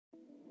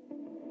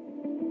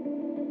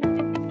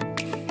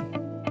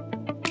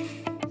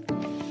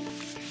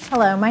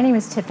Hello, my name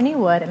is Tiffany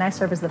Wood, and I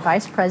serve as the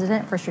Vice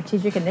President for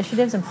Strategic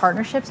Initiatives and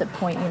Partnerships at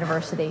Point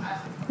University.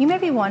 You may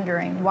be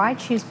wondering, why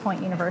choose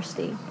Point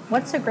University?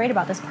 What's so great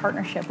about this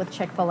partnership with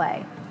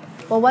Chick-fil-A?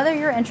 Well, whether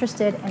you're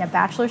interested in a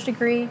bachelor's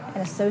degree,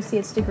 an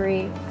associate's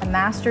degree, a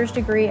master's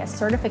degree, a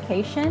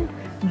certification,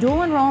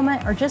 dual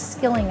enrollment, or just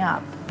skilling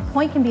up,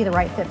 Point can be the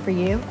right fit for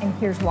you, and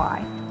here's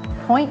why.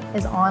 Point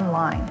is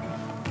online.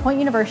 Point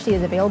University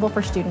is available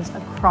for students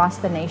across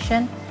the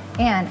nation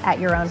and at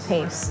your own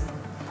pace.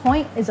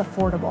 Point is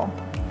affordable.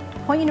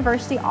 Point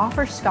University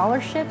offers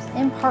scholarships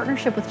in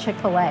partnership with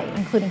Chick-fil-A,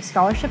 including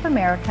Scholarship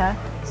America,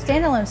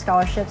 standalone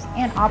scholarships,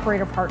 and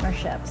operator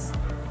partnerships.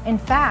 In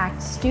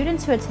fact,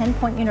 students who attend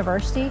Point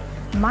University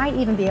might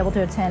even be able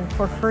to attend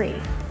for free.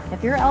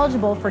 If you're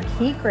eligible for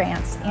key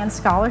grants and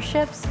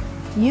scholarships,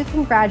 you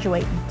can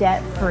graduate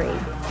debt-free.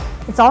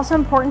 It's also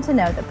important to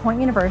note that Point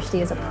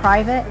University is a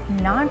private,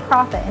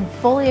 nonprofit, and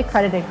fully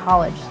accredited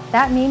college.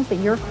 That means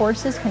that your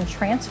courses can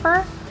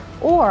transfer,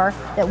 or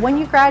that when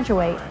you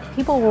graduate,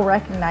 people will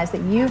recognize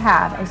that you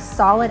have a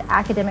solid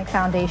academic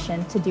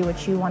foundation to do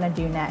what you want to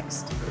do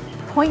next.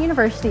 Point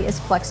University is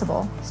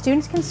flexible.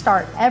 Students can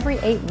start every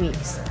 8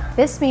 weeks.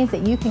 This means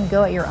that you can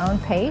go at your own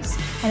pace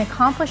and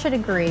accomplish a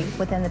degree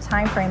within the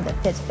time frame that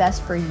fits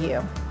best for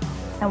you.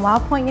 And while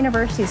Point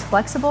University is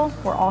flexible,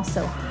 we're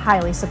also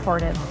highly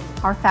supportive.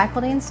 Our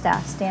faculty and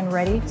staff stand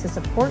ready to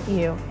support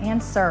you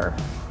and serve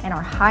in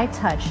our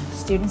high-touch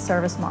student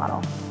service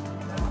model.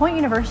 Point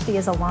University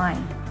is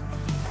aligned.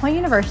 Point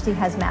University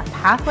has mapped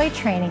pathway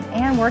training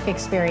and work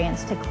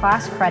experience to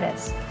class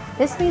credits.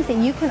 This means that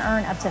you can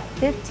earn up to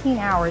 15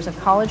 hours of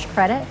college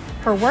credit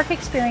for work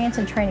experience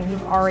and training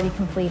you've already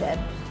completed.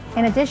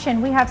 In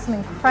addition, we have some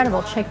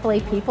incredible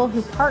Chick-fil-A people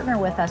who partner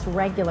with us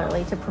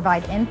regularly to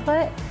provide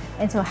input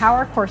into how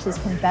our courses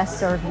can best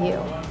serve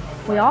you.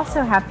 We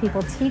also have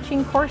people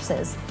teaching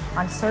courses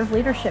on serve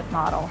leadership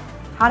model,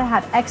 how to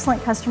have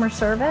excellent customer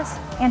service,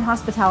 and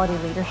hospitality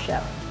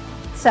leadership.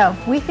 So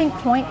we think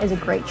Point is a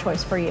great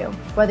choice for you.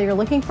 Whether you're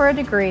looking for a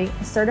degree,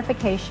 a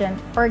certification,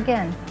 or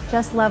again,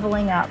 just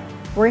leveling up,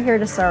 we're here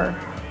to serve.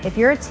 If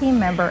you're a team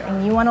member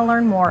and you want to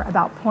learn more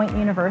about Point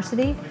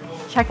University,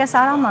 check us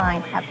out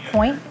online at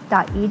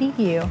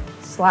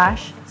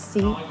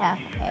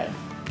point.edu/CFA.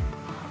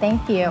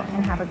 Thank you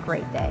and have a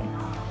great day.